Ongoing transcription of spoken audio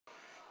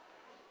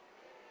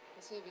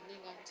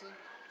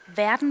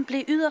Verden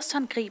blev yderst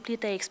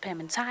håndgribelig, da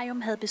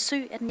Experimentarium havde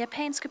besøg af den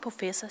japanske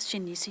professor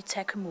Shinichi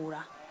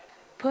Takemura.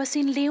 På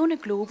sin levende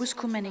globus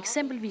kunne man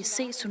eksempelvis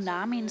se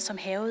tsunamien, som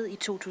hærgede i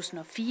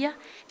 2004,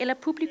 eller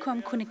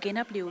publikum kunne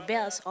genopleve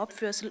vejrets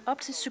opførsel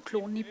op til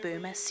cyklonen i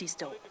Burma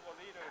sidste år.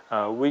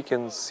 We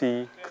can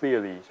see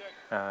clearly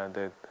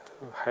that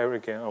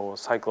hurricane or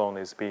cyclone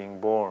was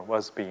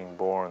being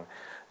born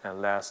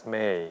last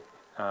May,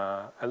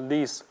 at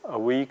least a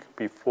week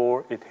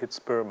before it hits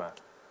Burma.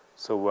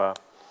 So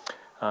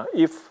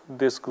if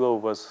this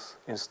globe was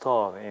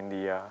installed in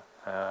the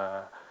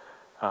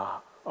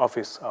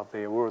office of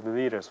the world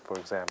leaders, for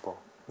example,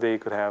 they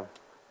could have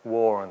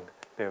warned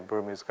the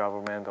Burmese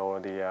government, or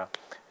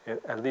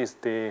at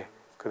least they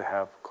could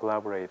have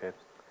collaborated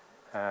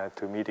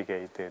to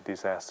mitigate the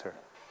disaster.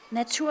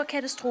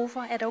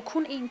 Naturkatastrofer er dog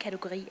kun en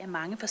kategori af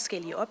mange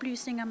forskellige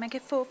oplysninger, man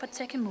kan få fra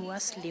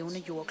Takemuras levende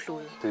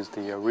jordklode. This is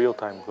the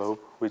real-time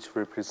globe, which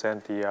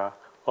represent the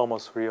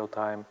almost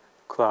real-time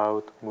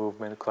cloud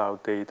movement, cloud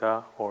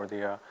data, or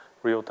the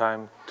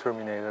real-time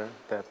terminator.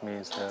 That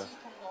means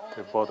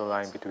the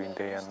borderline between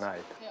day and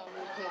night.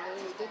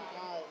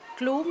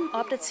 Globen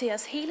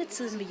opdateres hele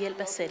tiden ved hjælp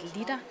af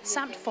satellitter,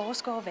 samt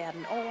forskere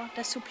verden over,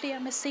 der supplerer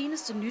med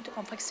seneste nyt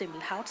om f.eks.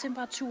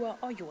 havtemperaturer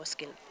og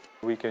jordskælv.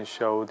 We can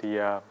show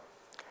the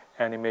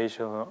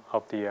animation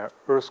of the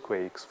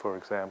earthquakes, for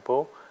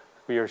example.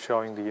 We are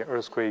showing the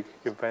earthquake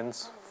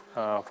events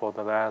for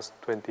the last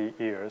 20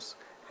 years.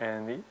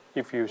 And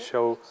if you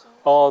show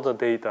all the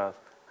data,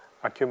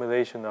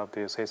 accumulation of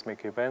the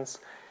seismic events,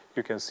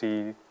 you can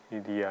see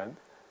the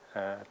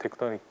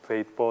tectonic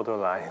plate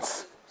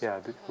borderlines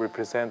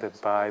represented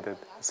by the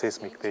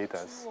seismic data.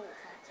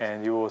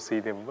 And you will see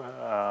the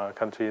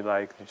country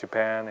like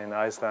Japan and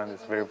Iceland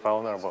is very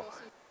vulnerable,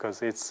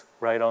 because it's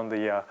right on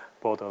the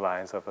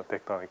borderlines of the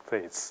tectonic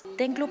plates.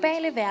 Den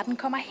globale verden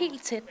kommer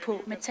helt tæt på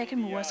med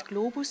Takemuras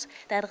globus,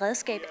 der er et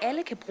redskab,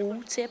 alle kan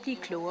bruge til at blive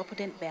klogere på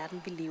den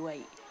verden, vi lever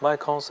i. My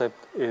concept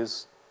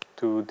is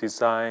to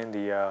design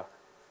the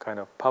kind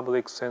of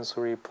public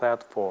sensory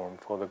platform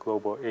for the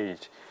global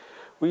age.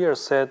 We are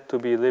said to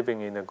be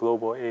living in a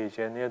global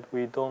age, and yet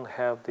we don't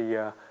have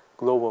the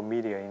global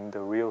media in the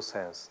real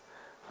sense,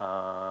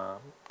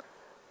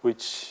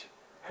 which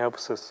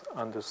helps us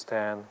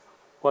understand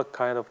what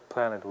kind of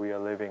planet we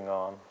are living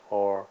on,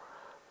 or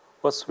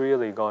what's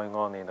really going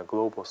on in a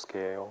global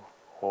scale,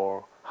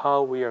 or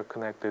how we are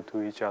connected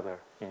to each other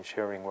in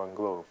sharing one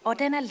globe. Og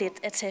den er let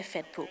at tage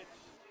fat på.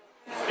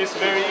 It's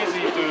very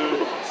easy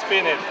to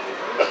spin it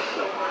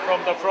from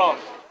the front.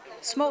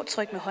 Små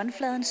tryk med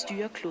håndfladen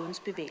styrer klodens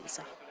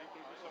bevægelser.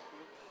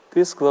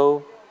 This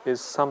globe is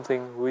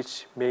something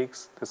which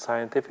makes the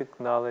scientific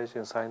knowledge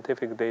and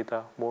scientific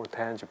data more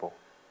tangible.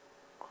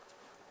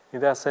 In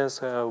that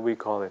sense, we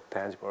call it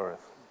tangible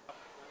Earth.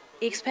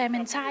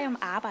 Experimentarium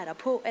arbejder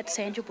på, at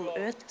Tangible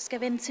Earth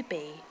skal vende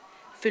tilbage.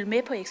 Følg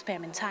med på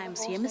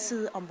Experimentariums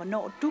hjemmeside om,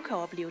 hvornår du kan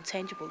opleve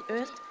Tangible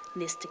Earth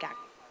næste gang.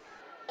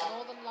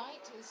 Northern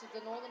Light, is it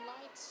the Northern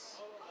Lights?